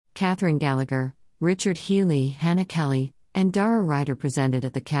Catherine Gallagher, Richard Healy, Hannah Kelly, and Dara Ryder presented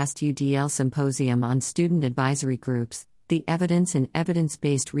at the CAST UDL Symposium on Student Advisory Groups, the Evidence in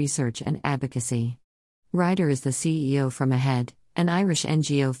Evidence-Based Research and Advocacy. Ryder is the CEO from AHEAD, an Irish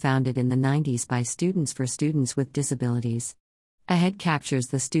NGO founded in the 90s by students for students with disabilities. AHEAD captures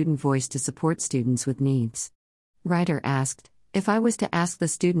the student voice to support students with needs. Ryder asked, "If I was to ask the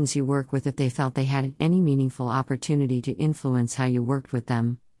students you work with if they felt they had any meaningful opportunity to influence how you worked with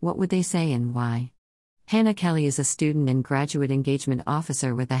them, what would they say and why?" Hannah Kelly is a student and graduate engagement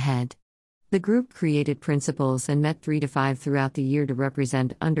officer with AHEAD. The group created principles and met 3 to 5 throughout the year to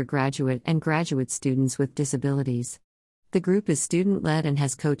represent undergraduate and graduate students with disabilities. The group is student-led and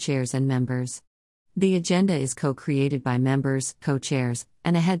has co-chairs and members. The agenda is co-created by members, co-chairs,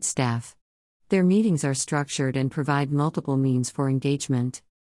 and AHEAD staff. Their meetings are structured and provide multiple means for engagement.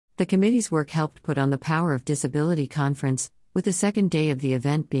 The committee's work helped put on the Power of Disability Conference, with the second day of the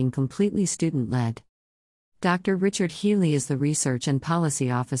event being completely student-led. Dr. Richard Healy is the Research and Policy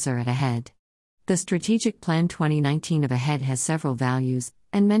Officer at AHEAD. The Strategic Plan 2019 of AHEAD has several values,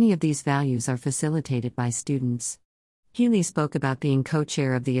 and many of these values are facilitated by students. Healy spoke about being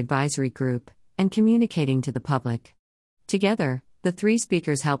co-chair of the advisory group and communicating to the public. Together, the three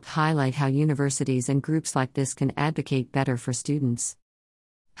speakers helped highlight how universities and groups like this can advocate better for students.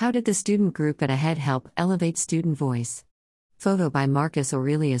 How did the student group at AHEAD help elevate student voice? Photo by Marcus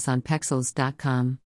Aurelius on Pexels.com.